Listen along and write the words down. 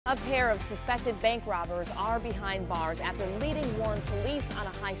A pair of suspected bank robbers are behind bars after leading Warren police on a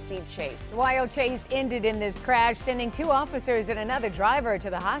high-speed chase. The wild chase ended in this crash, sending 2 officers and another driver to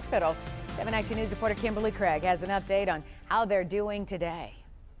the hospital. 7 Action News reporter Kimberly Craig has an update on how they're doing today.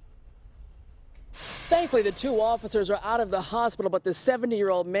 Thankfully, the 2 officers are out of the hospital, but the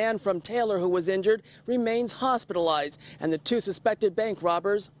 70-year-old man from Taylor who was injured remains hospitalized, and the 2 suspected bank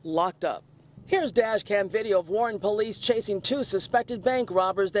robbers locked up. Here's dash cam video of Warren police chasing 2 suspected bank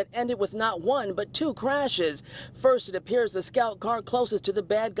robbers that ended with not 1 but 2 crashes. First, it appears the scout car closest to the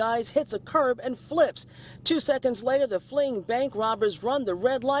bad guys hits a curb and flips. 2 seconds later, the fleeing bank robbers run the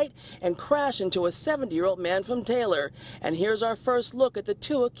red light and crash into a 70-year-old man from Taylor. And here's our first look at the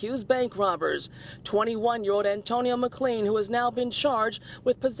 2 accused bank robbers. 21-year-old Antonio McLean, who has now been charged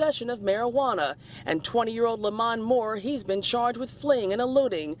with possession of marijuana, and 20-year-old Lamont Moore, he's been charged with fleeing and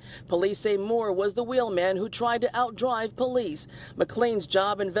eluding. Police say Moore was the wheelman who tried to outdrive police. McLean's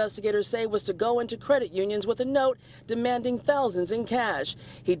job, investigators say, was to go into credit unions with a note demanding thousands in cash.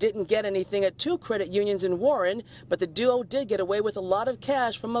 He didn't get anything at 2 credit unions in Warren, but the duo did get away with a lot of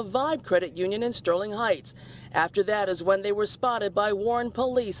cash from a Vibe credit union in Sterling Heights. After that is when they were spotted by Warren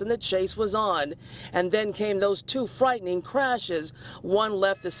police and the chase was on. And then came those 2 frightening crashes. One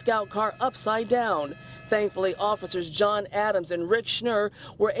left the scout car upside down. Thankfully, officers John Adams and Rick Schnurr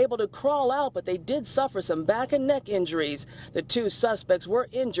were able to crawl out, but they did suffer some back and neck injuries. The 2 suspects were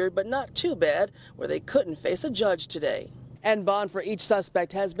injured, but not too bad, where they couldn't face a judge today. And bond for each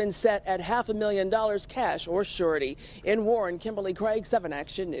suspect has been set at $500,000 cash or surety. In Warren, Kimberly Craig, 7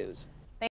 Action News.